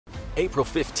April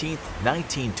 15,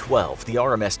 1912, the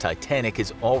RMS Titanic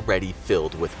is already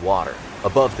filled with water.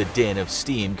 Above the din of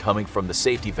steam coming from the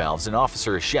safety valves, an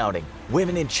officer is shouting,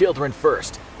 "Women and children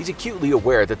first!" He's acutely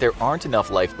aware that there aren't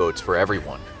enough lifeboats for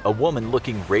everyone. A woman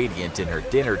looking radiant in her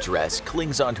dinner dress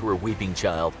clings onto her weeping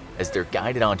child as they're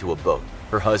guided onto a boat.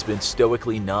 Her husband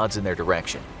stoically nods in their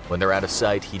direction. When they're out of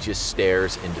sight, he just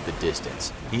stares into the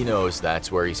distance. He knows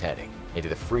that's where he's heading, into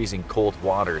the freezing cold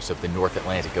waters of the North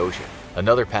Atlantic Ocean.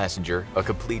 Another passenger, a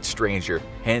complete stranger,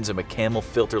 hands him a Camel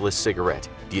filterless cigarette.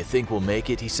 "Do you think we'll make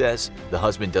it?" he says. The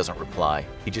husband doesn't reply.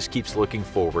 He just keeps looking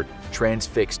forward,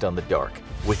 transfixed on the dark.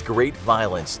 With great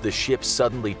violence, the ship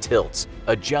suddenly tilts.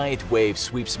 A giant wave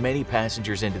sweeps many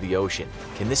passengers into the ocean.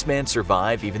 Can this man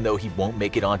survive even though he won't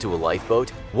make it onto a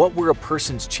lifeboat? What were a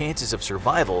person's chances of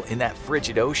survival in that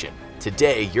frigid ocean?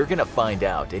 Today, you're gonna find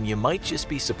out, and you might just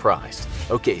be surprised.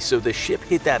 Okay, so the ship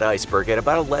hit that iceberg at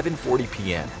about 11:40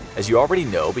 p.m. As you already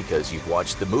know because you've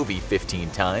watched the movie 15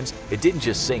 times, it didn't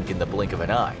just sink in the blink of an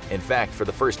eye. In fact, for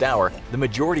the first hour, the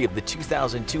majority of the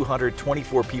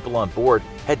 2,224 people on board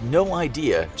had no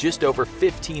idea just over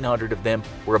 1,500 of them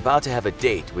were about to have a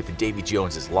date with Davy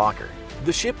Jones's locker.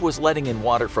 The ship was letting in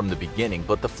water from the beginning,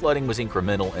 but the flooding was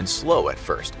incremental and slow at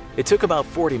first. It took about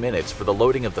 40 minutes for the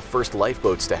loading of the first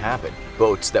lifeboats to happen,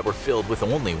 boats that were filled with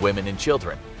only women and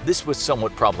children. This was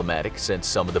somewhat problematic since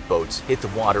some of the boats hit the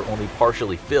water only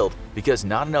partially filled because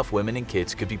not enough women and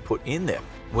kids could be put in them.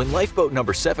 When lifeboat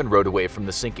number 7 rode away from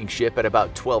the sinking ship at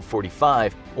about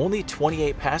 12:45, only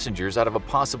 28 passengers out of a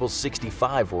possible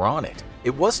 65 were on it.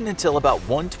 It wasn't until about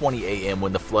 1:20 a.m.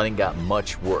 when the flooding got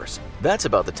much worse. That's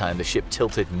about the time the ship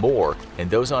tilted more and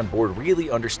those on board really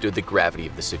understood the gravity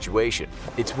of the situation.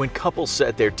 It's when couples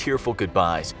said their tearful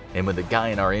goodbyes and when the guy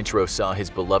in our intro saw his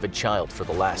beloved child for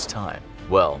the last time.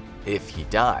 Well, if he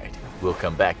died. We'll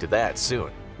come back to that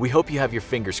soon. We hope you have your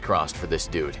fingers crossed for this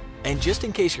dude. And just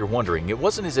in case you're wondering, it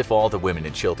wasn't as if all the women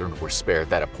and children were spared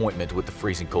that appointment with the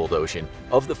freezing cold ocean.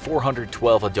 Of the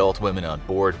 412 adult women on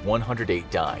board, 108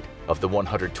 died. Of the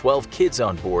 112 kids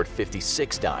on board,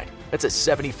 56 died. That's a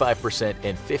 75%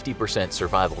 and 50%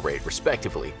 survival rate,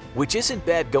 respectively, which isn't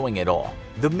bad going at all.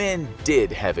 The men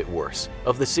did have it worse.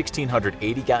 Of the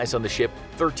 1,680 guys on the ship,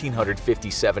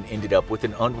 1,357 ended up with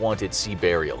an unwanted sea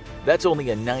burial. That's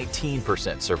only a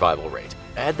 19% survival rate.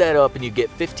 Add that up and you get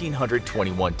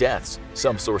 1,521 deaths.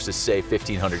 Some sources say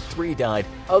 1,503 died,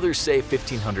 others say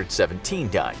 1,517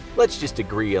 died. Let's just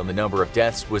agree on the number of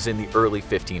deaths was in the early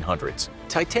 1500s.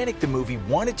 Titanic the movie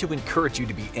wanted to encourage you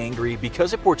to be angry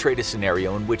because it portrayed a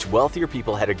scenario in which wealthier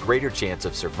people had a greater chance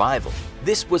of survival.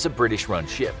 This was a British-run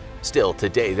ship. Still,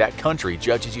 today that country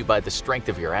judges you by the strength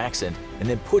of your accent and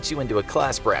then puts you into a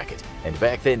class bracket. And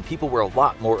back then, people were a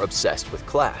lot more obsessed with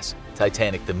class.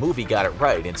 Titanic the movie got it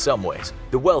right in some ways.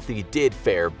 The wealthy did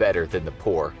fare better than the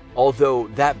poor, although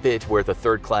that bit where the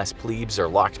third-class plebes are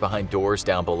locked behind doors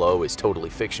down below is totally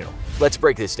fictional. Let's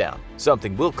break this down,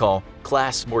 something we'll call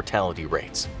class mortality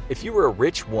rates. If you were a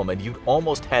rich woman, you'd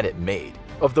almost had it made.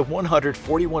 Of the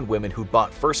 141 women who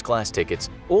bought first-class tickets,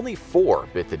 only 4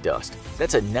 bit the dust.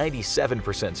 That's a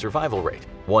 97% survival rate.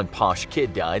 One posh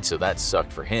kid died, so that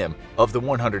sucked for him. Of the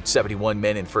 171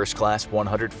 men in first class,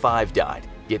 105 died.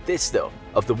 Get this though,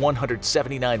 of the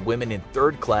 179 women in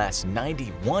third class,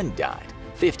 91 died.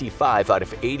 55 out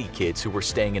of 80 kids who were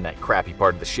staying in that crappy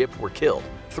part of the ship were killed.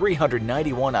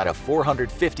 391 out of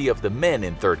 450 of the men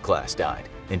in third class died.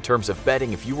 In terms of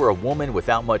betting, if you were a woman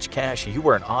without much cash, you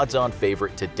were an odds-on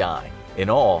favorite to die. In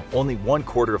all, only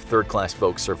 1/4 of third-class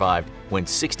folks survived, when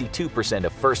 62%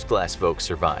 of first-class folks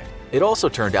survived. It also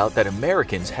turned out that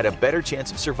Americans had a better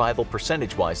chance of survival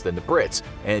percentage-wise than the Brits,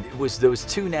 and it was those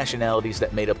two nationalities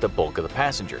that made up the bulk of the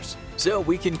passengers. So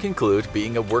we can conclude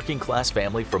being a working-class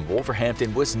family from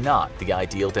Wolverhampton was not the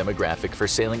ideal demographic for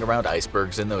sailing around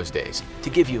icebergs in those days. To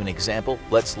give you an example,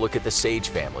 let's look at the Sage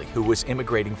family, who was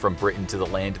immigrating from Britain to the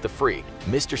land of the free.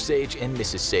 Mr. Sage and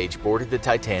Mrs. Sage boarded the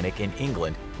Titanic in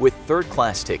England with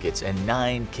third-class tickets and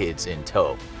 9 kids in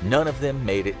tow. None of them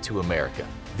made it to America.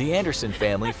 The Anderson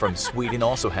family from Sweden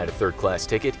also had a third-class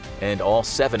ticket, and all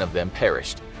 7 of them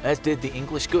perished, as did the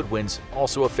English Goodwins,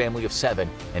 also a family of 7,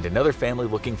 and another family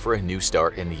looking for a new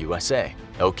start in the USA.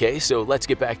 Okay, so let's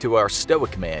get back to our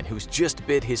stoic man who's just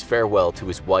bid his farewell to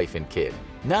his wife and kid.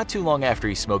 Not too long after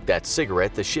he smoked that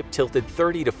cigarette, the ship tilted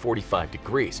 30 to 45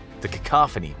 degrees. The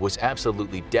cacophony was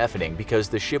absolutely deafening because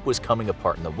the ship was coming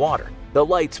apart in the water. The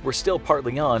lights were still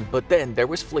partly on, but then there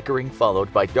was flickering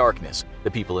followed by darkness. The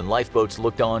people in lifeboats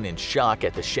looked on in shock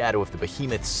at the shadow of the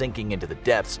behemoth sinking into the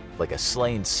depths like a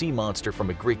slain sea monster from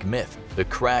a Greek myth. The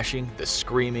crashing, the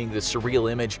screaming, the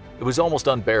surreal image, it was almost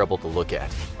unbearable to look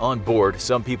at. On board,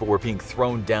 Some people were being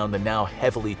thrown down the now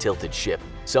heavily tilted ship.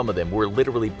 Some of them were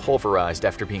literally pulverized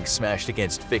after being smashed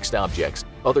against fixed objects.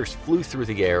 Others flew through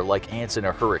the air like ants in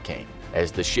a hurricane.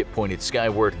 As the ship pointed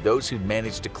skyward, those who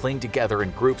managed to cling together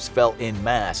in groups fell en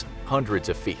masse, hundreds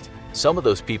of feet. Some of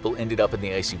those people ended up in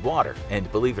the icy water,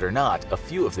 and believe it or not, a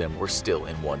few of them were still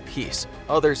in one piece.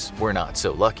 Others were not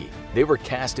so lucky. They were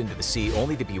cast into the sea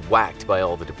only to be whacked by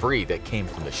all the debris that came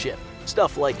from the ship.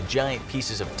 Stuff like giant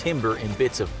pieces of timber and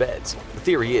bits of beds. The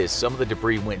theory is some of the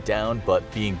debris went down,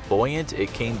 but being buoyant,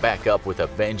 it came back up with a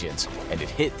vengeance, and it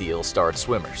hit the ill-starred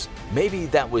swimmers. Maybe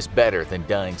that was better than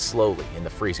dying slowly in the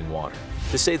freezing water.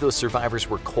 To say those survivors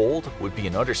were cold would be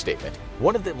an understatement.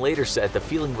 One of them later said the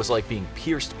feeling was like being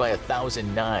pierced by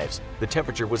 1,000 knives. The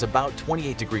temperature was about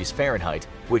 28 degrees Fahrenheit,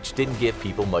 which didn't give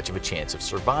people much of a chance of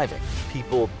surviving.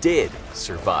 People did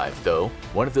survive, though.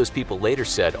 One of those people later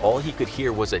said all he could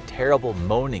hear was a terrible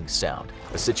moaning sound,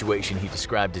 a situation he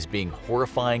described as being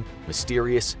horrifying,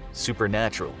 mysterious,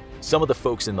 supernatural. Some of the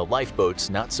folks in the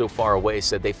lifeboats not so far away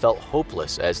said they felt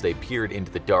hopeless as they peered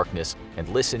into the darkness and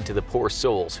listened to the poor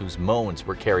souls whose moans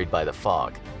were carried by the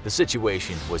fog. The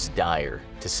situation was dire,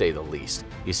 to say the least.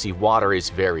 You see, water is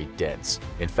very dense.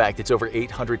 In fact, it's over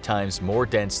 800 times more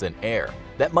dense than air.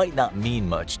 That might not mean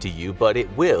much to you, but it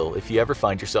will if you ever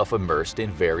find yourself immersed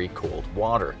in very cold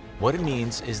water. What it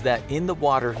means is that in the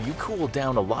water, you cool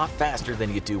down a lot faster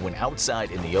than you do when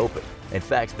outside in the open. In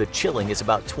fact, the chilling is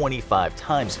about 25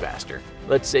 times faster.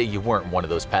 Let's say you weren't one of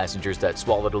those passengers that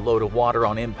swallowed a load of water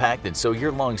on impact and so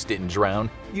your lungs didn't drown.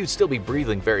 You'd still be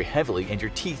breathing very heavily and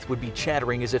your teeth would be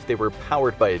chattering as if they were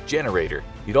powered by a generator.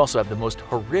 You'd also have the most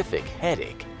horrific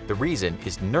headache. The reason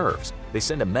is nerves. They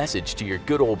send a message to your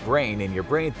good old brain and your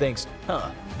brain thinks,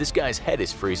 this guy's head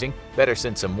is freezing, better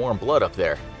send some warm blood up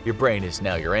there. Your brain is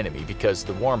now your enemy because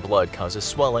the warm blood causes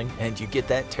swelling and you get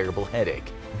that terrible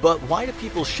headache. But why do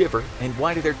people shiver and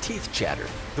why do their teeth chatter?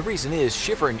 The reason is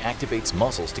shivering activates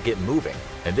muscles to get moving,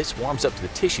 and this warms up the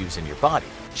tissues in your body.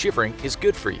 Shivering is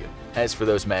good for you. As for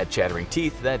those mad chattering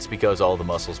teeth, that's because all the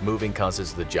muscles moving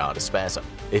causes the jaw to spasm.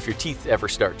 If your teeth ever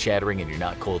start chattering and you're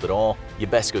not cold at all, you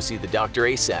best go see the doctor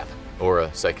ASAP, or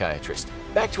a psychiatrist.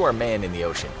 Back to our man in the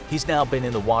ocean. He's now been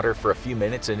in the water for a few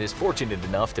minutes and is fortunate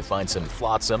enough to find some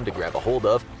flotsam to grab a hold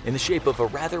of in the shape of a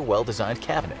rather well-designed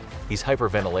cabinet. He's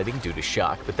hyperventilating due to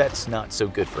shock, but that's not so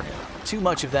good for him. Too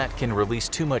much of that can release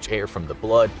too much air from the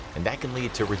blood, and that can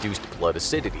lead to reduced blood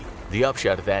acidity. The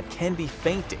upshot of that can be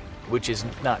fainting, which is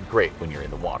not great when you're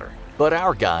in the water. But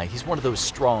our guy, he's one of those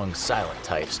strong, silent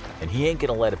types, and he ain't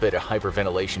gonna let a bit of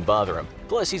hyperventilation bother him.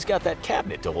 Plus, he's got that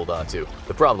cabinet to hold on to.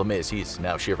 The problem is he's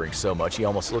now shivering so much he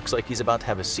almost looks like he's about to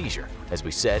have a seizure. As we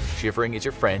said, shivering is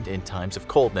your friend in times of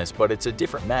coldness, but it's a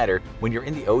different matter when you're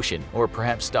in the ocean or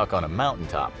perhaps stuck on a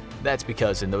mountaintop. That's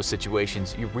because in those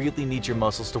situations, you really need your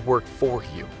muscles to work for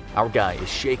you. Our guy is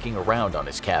shaking around on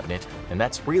his cabinet, and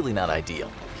that's really not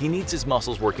ideal. He needs his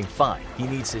muscles working fine, he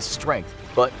needs his strength,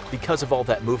 but because of all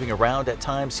that moving around at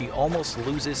times, he almost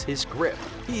loses his grip.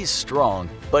 He's strong,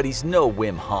 but he's no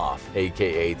Wim Hof,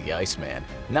 aka the Iceman.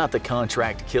 Not the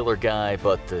contract killer guy,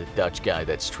 but the Dutch guy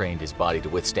that's trained his body to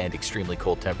withstand extremely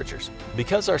cold temperatures.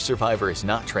 Because our survivor is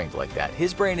not trained like that,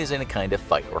 his brain is in a kind of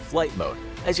fight or flight mode.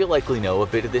 As you likely know, a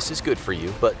bit of this is good for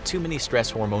you, but too many stress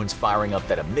hormones firing up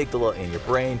that amygdala in your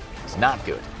brain is not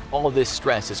good. All of this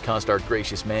stress has caused our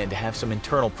gracious man to have some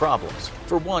internal problems.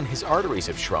 For one, his arteries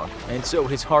have shrunk, and so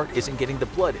his heart isn't getting the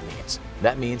blood it needs.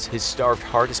 That means his starved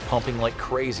heart is pumping like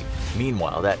crazy.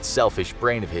 Meanwhile, that selfish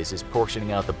brain of his is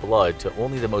portioning out the blood to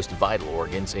only the most vital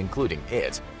organs, including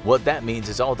it. What that means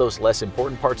is all those less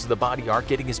important parts of the body aren't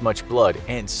getting as much blood,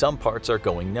 and some parts are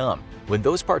going numb. When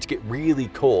those parts get really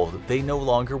cold, they no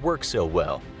longer work so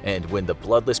well. And when the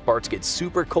bloodless parts get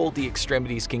super cold, the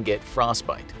extremities can get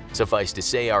frostbite. Suffice to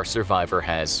say, our survivor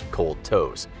has cold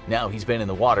toes. Now he's been in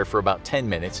the water for about 10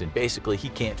 minutes and basically he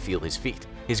can't feel his feet.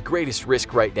 His greatest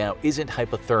risk right now isn't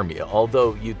hypothermia,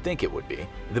 although you'd think it would be.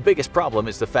 The biggest problem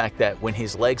is the fact that when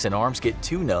his legs and arms get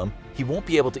too numb, he won't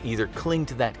be able to either cling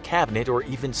to that cabinet or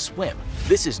even swim.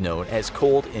 This is known as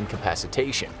cold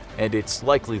incapacitation, and it's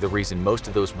likely the reason most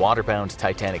of those waterbound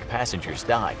Titanic passengers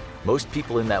died. Most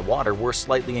people in that water were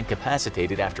slightly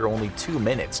incapacitated after only 2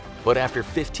 minutes, but after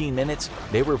 15 minutes,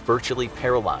 they were virtually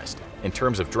paralyzed. In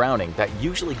terms of drowning, that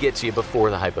usually gets you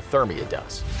before the hypothermia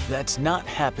does. That's not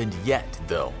happened yet,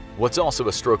 though. What's also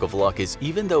a stroke of luck is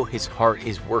even though his heart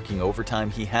is working overtime,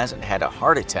 he hasn't had a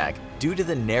heart attack due to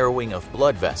the narrowing of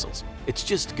blood vessels. It's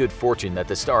just good fortune that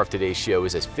the star of today's show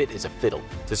is as fit as a fiddle.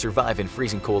 To survive in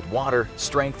freezing cold water,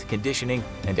 strength, conditioning,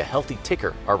 and a healthy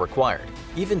ticker are required.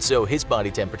 Even so, his body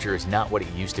temperature is not what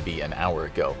it used to be an hour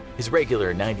ago. His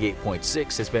regular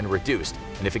 98.6 has been reduced,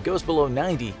 and if it goes below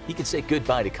 90, he can say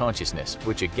goodbye to consciousness,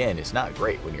 which again is not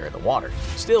great when you're in the water.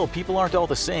 Still, people aren't all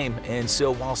the same, and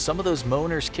so while some of those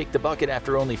moaners kick the bucket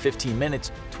after only 15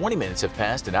 minutes, 20 minutes have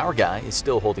passed and our guy is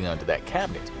still holding onto that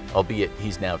cabinet. Albeit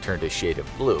he's now turned a shade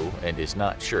of blue and is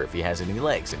not sure if he has any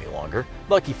legs any longer.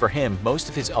 Lucky for him, most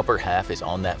of his upper half is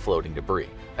on that floating debris.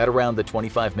 At around the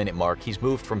 25-minute mark, he's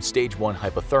moved from stage 1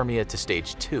 hypothermia to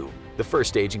stage 2. The first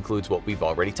stage includes what we've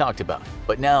already talked about,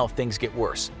 but now things get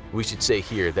worse. We should say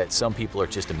here that some people are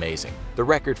just amazing. The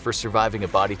record for surviving a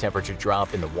body temperature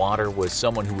drop in the water was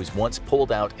someone who was once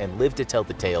pulled out and lived to tell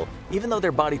the tale, even though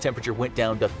their body temperature went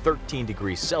down to 13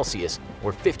 degrees Celsius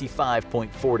or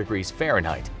 55.4 degrees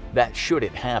Fahrenheit. That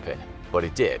shouldn't happen, but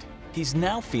it did. He's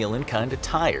now feeling kinda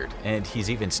tired, and he's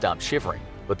even stopped shivering.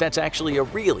 But that's actually a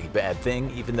really bad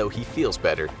thing. Even though he feels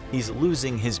better, he's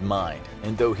losing his mind,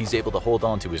 and though he's able to hold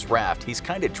on to his raft, he's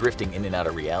kinda drifting in and out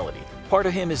of reality. Part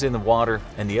of him is in the water,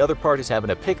 and the other part is having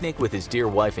a picnic with his dear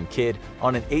wife and kid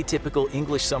on an atypical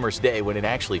English summer's day when it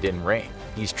actually didn't rain.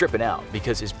 He's tripping out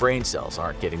because his brain cells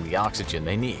aren't getting the oxygen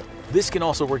they need. This can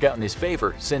also work out in his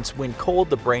favor, since when cold,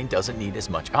 the brain doesn't need as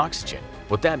much oxygen.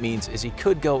 What that means is he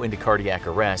could go into cardiac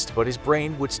arrest, but his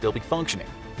brain would still be functioning.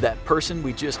 That person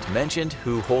we just mentioned,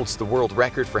 who holds the world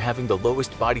record for having the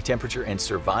lowest body temperature and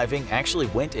surviving, actually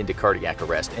went into cardiac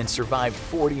arrest and survived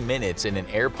 40 minutes in an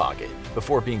air pocket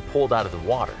before being pulled out of the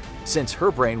water. Since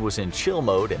her brain was in chill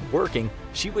mode and working,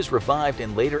 she was revived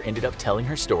and later ended up telling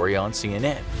her story on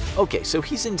CNN. Okay, so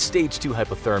he's in stage 2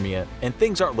 hypothermia and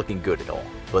things aren't looking good at all.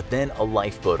 But then a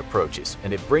lifeboat approaches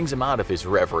and it brings him out of his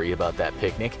reverie about that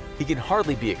picnic. He can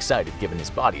hardly be excited given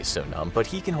his body is so numb, but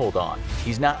he can hold on.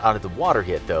 He's not out of the water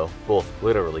yet though, both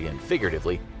literally and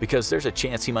figuratively, because there's a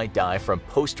chance he might die from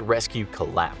post-rescue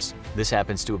collapse. This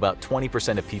happens to about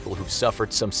 20% of people who've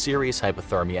suffered some serious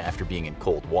hypothermia after being in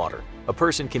cold water. A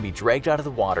person can be dragged out of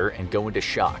the water and go into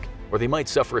shock, or they might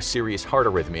suffer a serious heart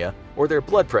arrhythmia, or their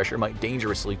blood pressure might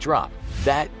dangerously drop.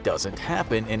 That doesn't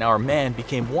happen, and our man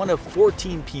became one of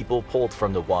 14 people pulled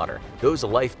from the water. Those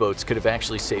lifeboats could have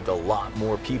actually saved a lot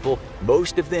more people,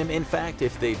 most of them in fact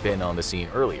if they'd been on the scene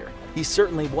earlier. He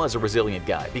certainly was a resilient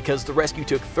guy because the rescue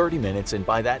took 30 minutes and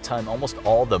by that time almost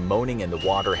all the moaning in the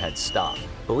water had stopped.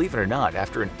 Believe it or not,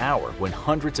 after an hour when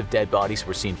hundreds of dead bodies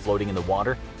were seen floating in the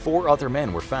water, 4 other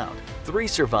men were found. 3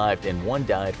 survived and 1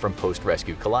 died from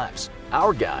post-rescue collapse.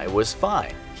 Our guy was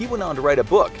fine. He went on to write a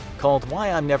book called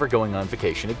Why I'm Never Going on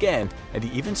Vacation Again, and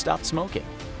he even stopped smoking.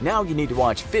 Now you need to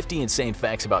watch 50 insane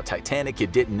facts about Titanic you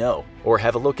didn't know, or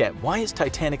have a look at why is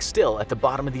Titanic still at the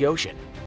bottom of the ocean.